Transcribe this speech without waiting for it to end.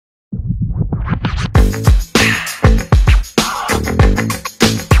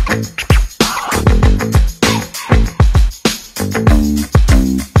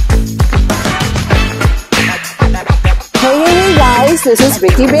guys, this is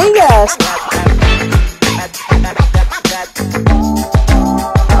Vicki Vegas.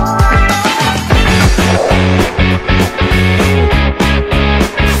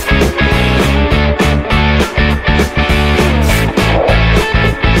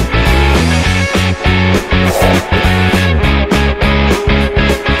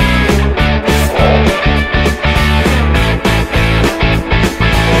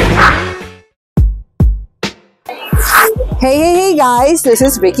 Hey guys, this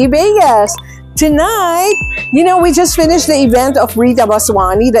is Vicki Vegas. Tonight, you know, we just finished the event of Rita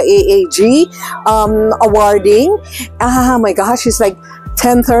Baswani, the AAG awarding. Oh my gosh, it's like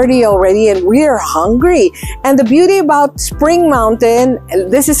 10:30 already and we're hungry. And the beauty about Spring Mountain,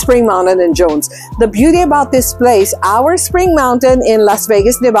 this is Spring Mountain in Jones. The beauty about this place, our Spring Mountain in Las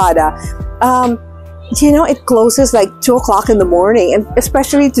Vegas, Nevada, you know, it closes like 2 o'clock in the morning, and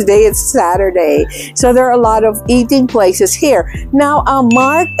especially today, it's Saturday. So there are a lot of eating places here. Now,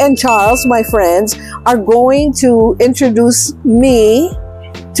 Mark and Charles, my friends, are going to introduce me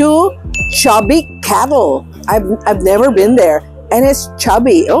to Chubby Cattle. I've never been there, and it's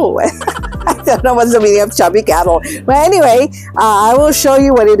chubby. Oh, I don't know what's the meaning of Chubby Cattle. But anyway, I will show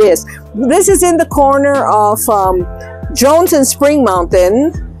you what it is. This is in the corner of Jones and Spring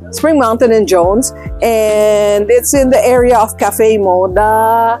Mountain and Jones, and it's in the area of Cafe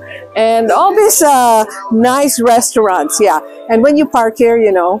Moda and all these nice restaurants. Yeah, and when you park here,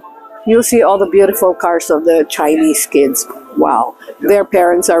 you know, you'll see all the beautiful cars of the Chinese kids. Wow, their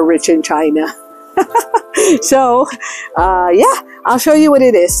parents are rich in China. So yeah, I'll show you what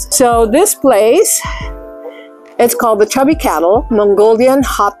it is. So this place, it's called the Chubby Cattle Mongolian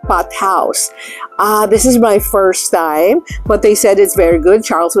Hot Pot House. This is my first time, but they said it's very good.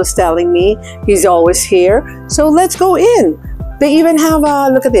 Charles was telling me he's always here. So let's go in. They even have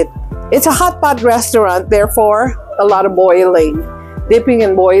look at it. It's a hot pot restaurant, therefore a lot of boiling, dipping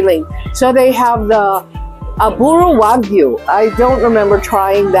and boiling. So they have the Aburo Wagyu. I don't remember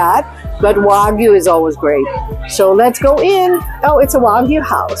trying that, but Wagyu is always great. So let's go in. Oh, it's a Wagyu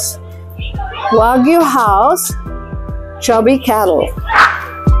house. Wagyu house, Chubby Cattle.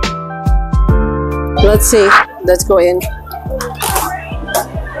 Let's see. Let's go in.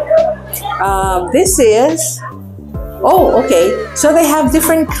 This is... Oh, okay. So they have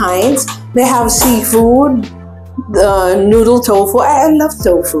different kinds. They have seafood, noodle tofu. I love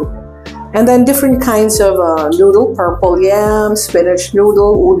tofu. And then different kinds of noodle, purple yam, spinach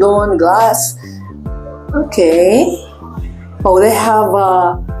noodle, udon, glass. Okay. Oh, they have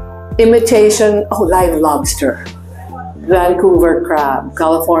imitation, live lobster, Vancouver crab,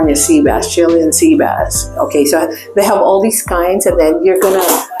 California sea bass, Chilean sea bass. Okay, so they have all these kinds, and then you're gonna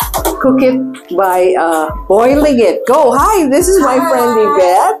cook it by boiling it. Go, hi, this is my friend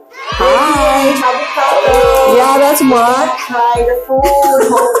Yvette. Hi. Yeah, that's Mark. Try the food.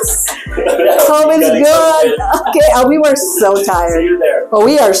 Home is good. Okay, we were so tired. Oh,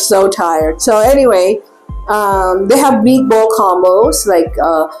 we are so tired. So anyway, they have meatball combos like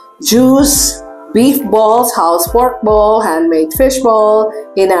juice, beef balls, house pork ball, handmade fish ball,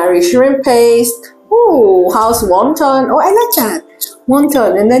 inari shrimp paste, house wonton. Oh, I like that.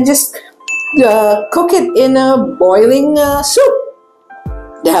 Wonton. And then just cook it in a boiling soup.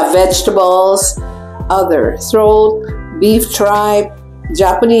 They have vegetables, other throat, beef tripe,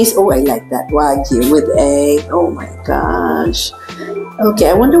 Japanese. Oh, I like that. Wagyu with egg. Oh my gosh. Okay,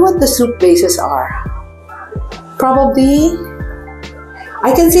 I wonder what the soup bases are. Probably,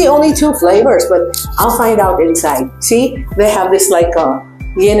 I can see only 2 flavors, but I'll find out inside. See, they have this like a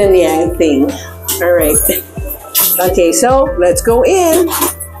yin and yang thing. All right. Okay, so let's go in.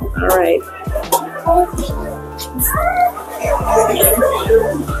 All right.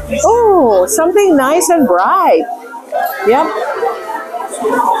 Oh, something nice and bright. Yep.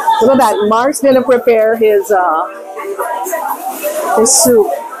 Look at that. Mark's gonna prepare his soup.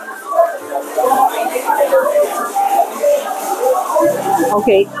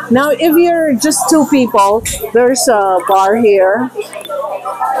 Okay, now if you're just 2 people, there's a bar here.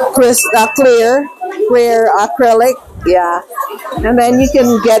 Clear acrylic, yeah. And then you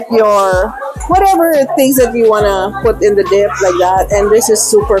can get your whatever things that you want to put in the dip like that. And this is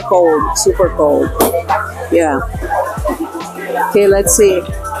super cold, yeah. Okay, let's see.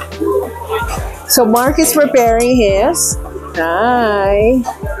 So Mark is preparing his. Hi.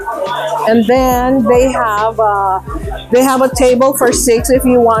 And then they have a table for 6 if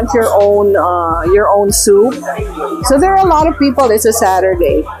you want your own soup. So there are a lot of people. It's a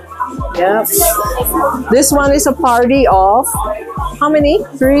Saturday. Yep. This one is a party of how many?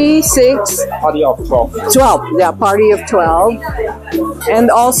 3, 6? Party of 12. 12. Yeah, party of 12.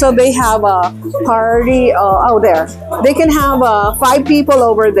 And also they have a party, oh there. They can have 5 people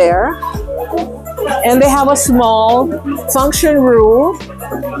over there. And they have a small function room.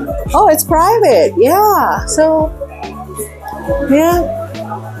 Oh, it's private. Yeah. So, yeah.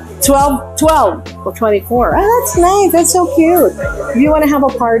 12 or 24. Oh, that's nice. That's so cute. If you want to have a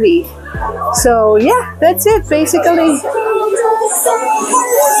party. So, yeah, that's it basically.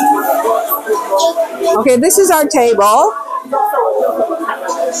 Okay, this is our table.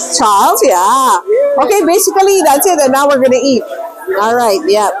 Charles, yeah. Okay, basically that's it. And now we're going to eat. All right.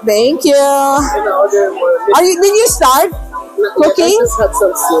 Yeah. Thank you. Did you start cooking? I just had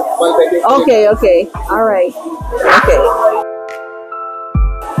some soup. Okay. Okay. All right. Okay.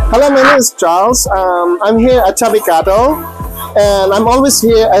 Hello, my name is Charles. I'm here at Chubby Cattle, and I'm always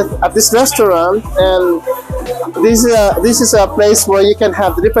here at this restaurant. And this is a place where you can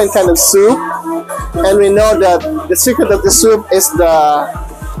have different kind of soup. And we know that the secret of the soup is the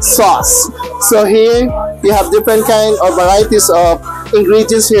sauce. So here you have different kind of varieties of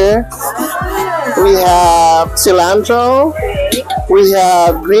ingredients here. We have cilantro. We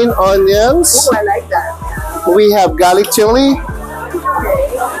have green onions. Oh, I like that. We have garlic chili.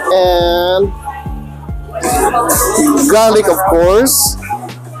 And garlic, of course.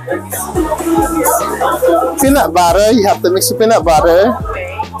 Peanut butter, you have to mix the peanut butter.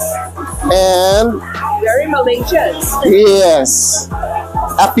 And Very Malaysian. yes,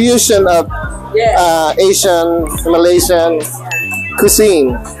 a fusion of Asian, Malaysian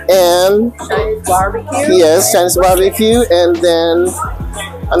cuisine. And Chinese barbecue. yes, Chinese barbecue. And then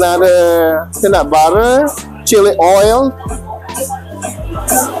another peanut butter, chili oil.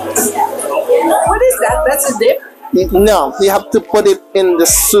 What is that? That's a dip? No, you have to put it in the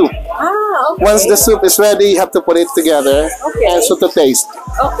soup. Ah, okay. Once the soup is ready, you have to put it together and so to taste.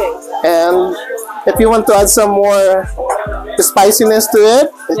 Okay. And if you want to add some more spiciness to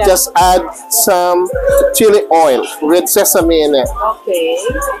it, just add some chili oil with sesame in it. Okay.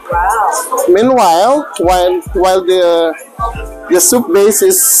 Wow. Meanwhile, while the soup base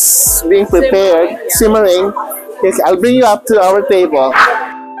is being prepared, simmering, I'll bring you up to our table.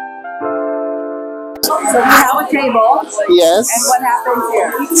 So we have a table. Yes. And what happens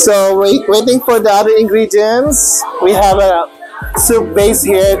here? So waiting for the other ingredients, we have a soup base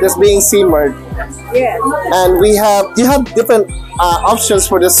here that's being simmered. Yes. And you have different options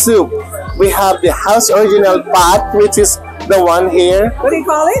for the soup. We have the house original pot, which is the one here. What do you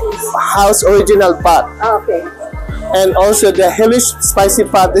call it? House original pot. Okay. And also the hellish spicy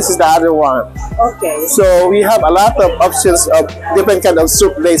pot, this is the other one. Okay. So we have a lot of options of different kind of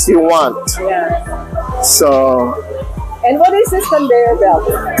soup base you want. Yeah. So And what is this conveyor belt?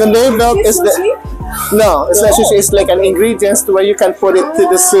 conveyor belt Is is it sushi? no, it's not sushi. It's like an ingredients where you can put it to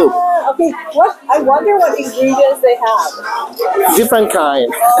the soup. Okay. What? I wonder what ingredients they have. Different kind.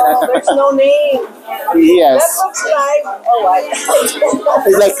 Oh, there's no name. Yes. That looks like. Oh, what?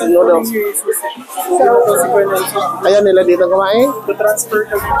 It's like noodles. Ayan nila dito kumain. To transfer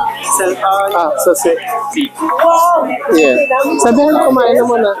to cellphone. Sushi. Wow. Yeah. Okay, now we- Sabihin kumain na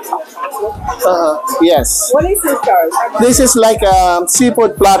muna. Yes. What is this, Charles? This is like a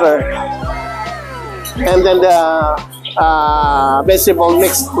seafood platter. And then the vegetable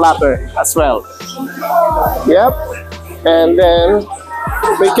mixed platter as well. Yep. And then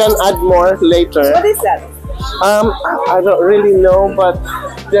we can add more later. What is that? I don't really know, but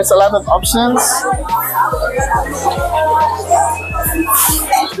there's a lot of options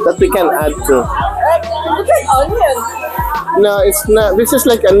that we can add to. Look like onion. No, it's not. This is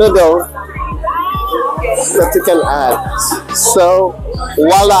like a noodle that you can add. So,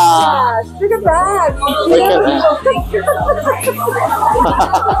 voila! Gosh, look at that. We can add.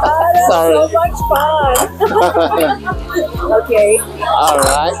 That's Sorry. so much fun. Okay. All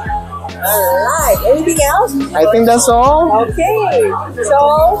right. Alright. Anything else? I think that's all. Okay. So,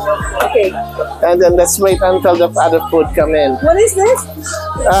 okay. And then let's wait until the other food come in. What is this?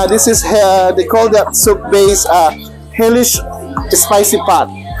 This is they call that soup base hellish spicy pot.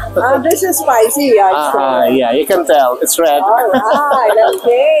 This is spicy, actually. Yeah, you can tell it's red. Alright,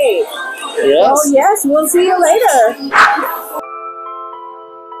 okay. Yes. Oh, yes, we'll see you later.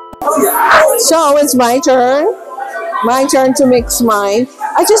 So, it's my turn. My turn to mix mine.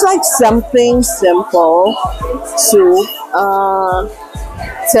 I just like something simple. Soup.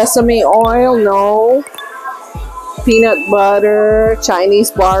 Sesame oil, no. Peanut butter, Chinese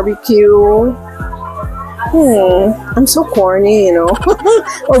barbecue. I'm so corny, you know.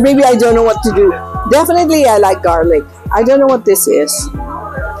 Or maybe I don't know what to do. Definitely I like garlic. I don't know what this is.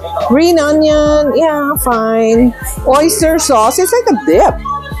 Green onion, yeah, fine. Oyster sauce, it's like a dip.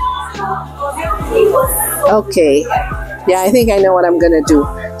 Okay. Yeah, I think I know what I'm gonna do.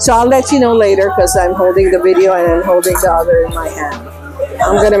 So I'll let you know later because I'm holding the video and I'm holding the other in my hand.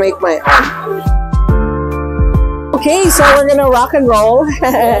 I'm gonna make my own. Okay, so we're gonna rock and roll.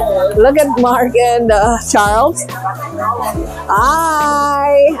 Look at Mark and Charles.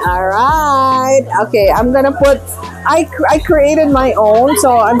 Hi. All right. Okay, I'm gonna put. I created my own,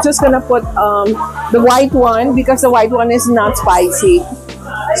 so I'm just gonna put the white one because the white one is not spicy.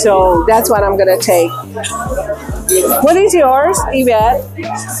 So that's what I'm gonna take. What is yours, Yvette?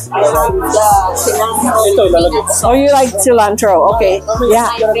 Oh, you like cilantro? Okay. Yeah.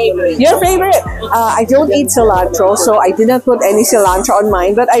 Your favorite? I don't eat cilantro, so I did not put any cilantro on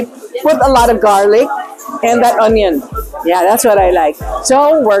mine, but I put a lot of garlic and that onion. Yeah, that's what I like.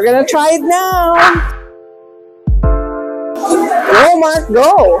 So we're gonna try it now. Go, Mark,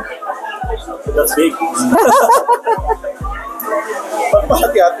 go. That's big.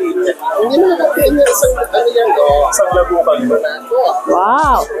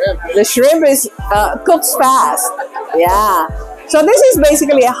 Wow, the shrimp is cooks fast. Yeah. So this is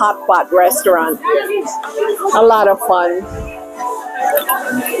basically a hot pot restaurant. A lot of fun.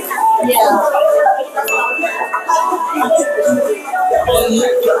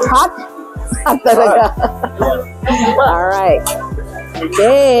 Hot? Hot talaga. All right.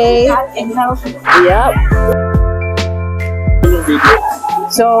 Okay. Yep.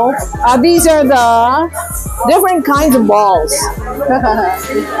 So these are the different kinds of balls.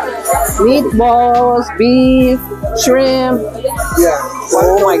 Meatballs, beef, shrimp.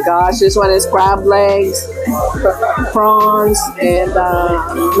 Oh my gosh, this one is crab legs, prawns, and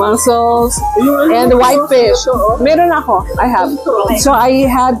mussels, and the white fish. Meron ako. I have. So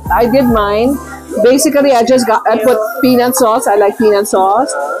I did mine. Basically, I put peanut sauce. I like peanut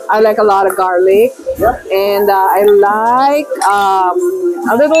sauce. I like a lot of garlic, and I like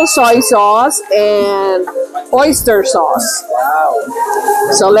a little soy sauce and oyster sauce. Wow.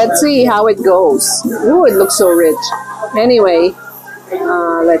 So let's see how it goes. Ooh, it looks so rich. Anyway,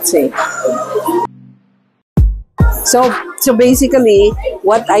 let's see. So basically,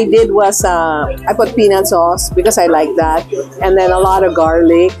 what I did was I put peanut sauce because I like that, and then a lot of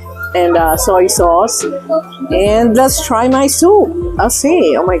garlic and soy sauce. And let's try my soup. I'll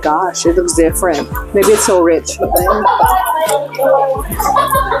see. Oh my gosh, it looks different. Maybe it's so rich. Oh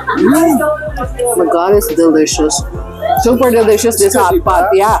my god, it's delicious. Super delicious, this hot pot.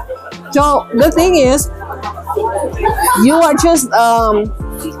 Yeah. So the thing is, you are just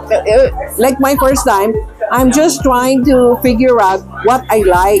like my first time, I'm just trying to figure out what I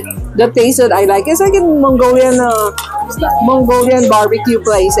like, the taste that I like. It's like in Mongolian barbecue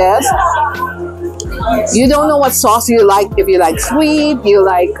places. You don't know what sauce you like. If you like sweet, you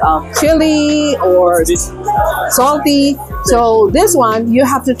like chili or salty. So this one, you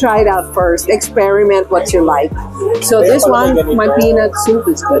have to try it out first. Experiment what you like. So this one, my peanut soup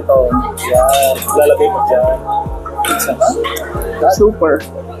is good. Super.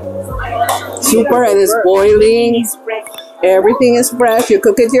 Super, and it's boiling. Everything is fresh. You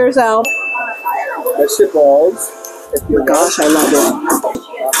cook it yourself. Vegetables. Oh my gosh, I love it.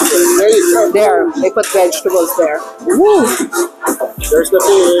 There, they put vegetables there. Woo! There's the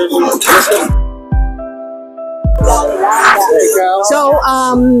fish. So,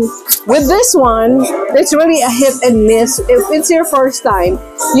 with this one, it's really a hit and miss. If it's your first time,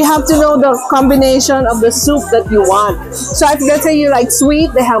 you have to know the combination of the soup that you want. So, if let's say you like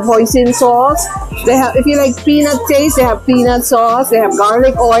sweet, they have hoisin sauce. They have, if you like peanut taste, they have peanut sauce. They have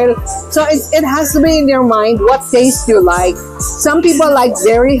garlic oil. So, it has to be in your mind what taste you like. Some people like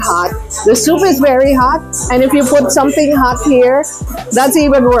very hot. The soup is very hot, and if you put something hot here, that's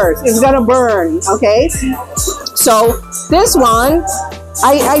even worse. It's gonna burn. Okay. So this one,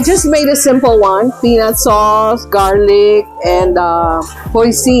 I just made a simple one: peanut sauce, garlic, and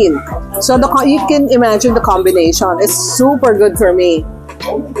hoisin. So you can imagine the combination. It's super good for me.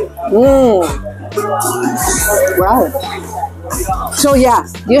 Wow. So yeah,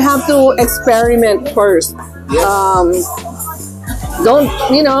 you have to experiment first. You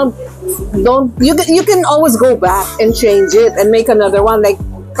can always go back and change it and make another one. Like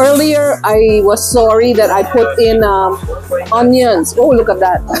earlier, I was sorry that I put in onions. Oh, look at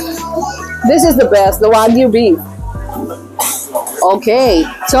that. This is the best, the Wagyu beef. Okay,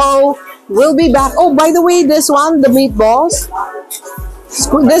 so we'll be back. Oh, by the way, this one, the meatballs.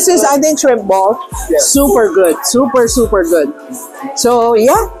 This is, I think, shrimp ball. Super good. Super, super good. So,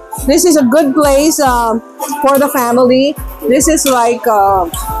 yeah, this is a good place for the family. This is like 4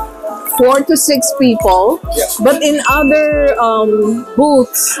 to 6 people. But in other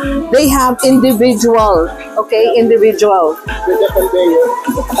booths, they have individual. Okay, individual.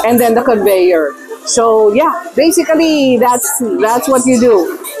 And then the conveyor. So yeah, basically that's what you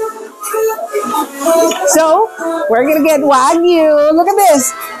do. So we're gonna get Wagyu. Look at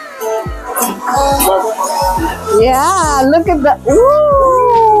this. Yeah, look at the.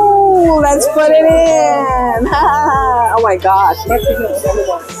 Ooh, let's put it in. Oh my gosh.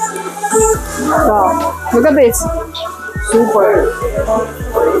 So, look at this. Super.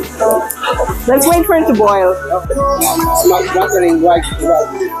 Let's wait for it to boil.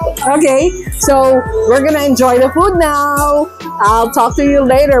 Okay, so we're gonna enjoy the food now. I'll talk to you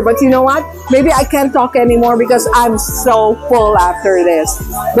later, but you know what? Maybe I can't talk anymore because I'm so full after this.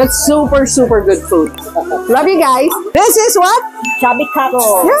 But super, super good food. Love you guys. This is what? Chubby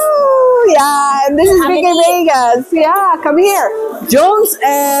Cattle. Yeah, and this is Vicki Vegas. Yeah, come here. Jones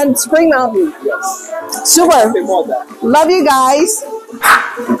and Spring Mountain. Super. Love you guys.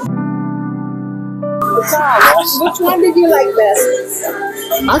 Which one did you like best?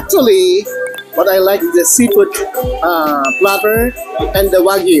 Actually, what I like is the seafood platter and the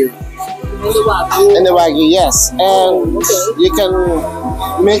Wagyu. And the Wagyu, yes. And you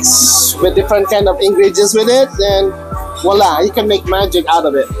can mix with different kind of ingredients with it, and voila, you can make magic out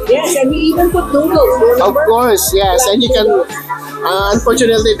of it. Yes, and we even put noodles. Remember? Of course, yes. And you can,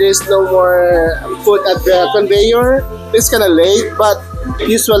 unfortunately, there's no more food at the conveyor. It's kind of late, but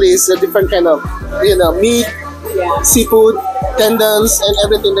usually it's a different kind of, meat, seafood, tendons, and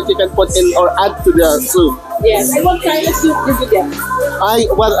everything that you can put in or add to the soup. Yes. And what kind of soup did you get?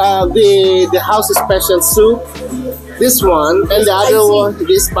 The house special soup. This one and the other one,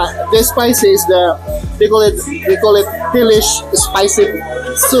 the spicy is they call it hellish spicy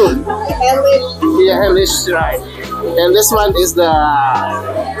soup. Yeah, hellish, right. And this one is the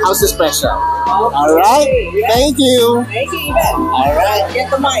house special. All right. Thank you. Thank you, Yvette. All right. Get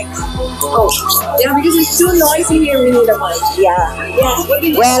the mic. Oh, yeah, because it's too noisy here. We need a mic. Yeah. Yes. What do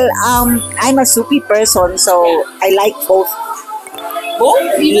you Well, I'm a soupy person, so I like both.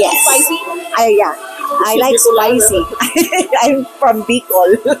 both? You Yes. like spicy? I like spicy. I'm from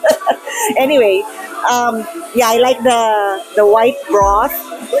Bicol. Anyway, I like the white broth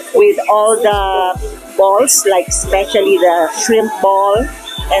with all the balls, like especially the shrimp ball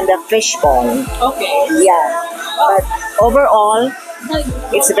and the fish ball. Okay. Yeah, but overall,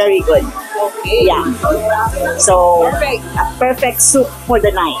 it's very good. Okay. Yeah. So Perfect. a perfect soup for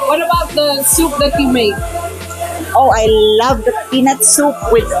the night. What about the soup that you made? Oh, I love the peanut soup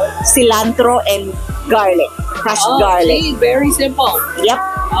with cilantro and garlic, crushed garlic. Okay, very simple. Yep.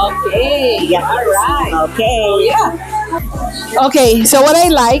 Okay. Yep. All right. Okay. Yeah. Okay, so what I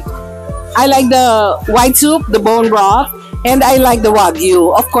like the white soup, the bone broth, and I like the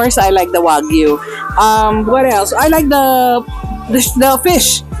Wagyu. Of course, I like the Wagyu. What else? I like the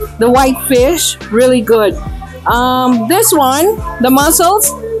fish, the white fish, really good. This one, the mussels,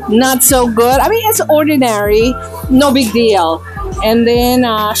 not so good. I mean, it's ordinary, no big deal. And then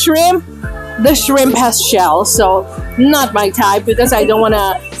shrimp, the shrimp has shells, so not my type because I don't want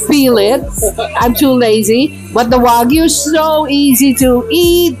to peel it. I'm too lazy. But the Wagyu is so easy to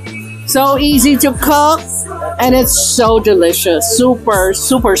eat, so easy to cook, and it's so delicious, super,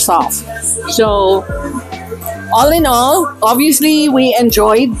 super soft. So all in all, obviously we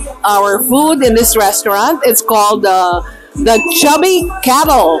enjoyed our food in this restaurant. It's called the Chubby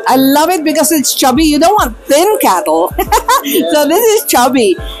Cattle. I love it because it's chubby. You don't want thin cattle. So this is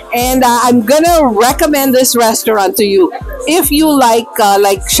chubby. And I'm gonna recommend this restaurant to you. If you like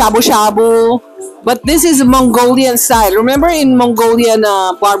shabu shabu, but this is Mongolian style. Remember in Mongolian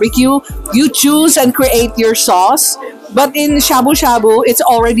barbecue, you choose and create your sauce. But in shabu shabu, it's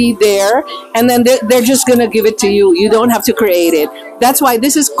already there, and then they're just gonna give it to you. You don't have to create it. That's why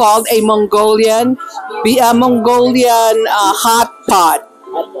this is called a Mongolian hot pot.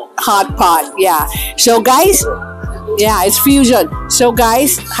 Hot pot, yeah. So guys, yeah, it's fusion. So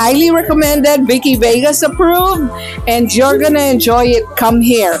guys, highly recommended. Vicki Vegas approved, and you're gonna enjoy it. Come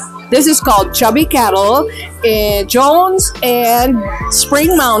here. This is called Chubby Cattle in Jones and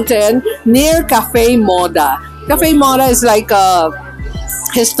Spring Mountain near Cafe Moda. Cafe Moda is like a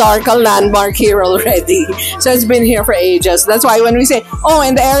historical landmark here already. So it's been here for ages. That's why when we say, oh,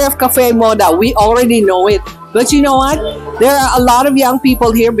 in the area of Cafe Moda, we already know it. But you know what? There are a lot of young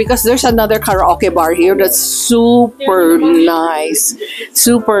people here because there's another karaoke bar here that's super nice.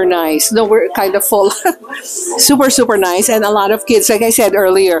 Super nice. No, we're kind of full. Super, super nice. And a lot of kids, like I said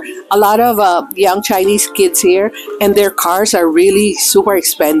earlier, a lot of young Chinese kids here, and their cars are really super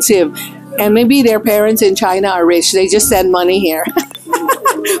expensive. And maybe their parents in China are rich. They just send money here.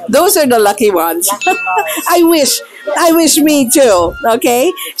 Those are the lucky ones. I wish me too.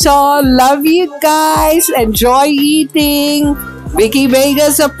 Okay? So, love you guys. Enjoy eating. Vicki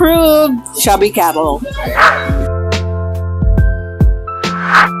Vegas approved. Chubby Cattle.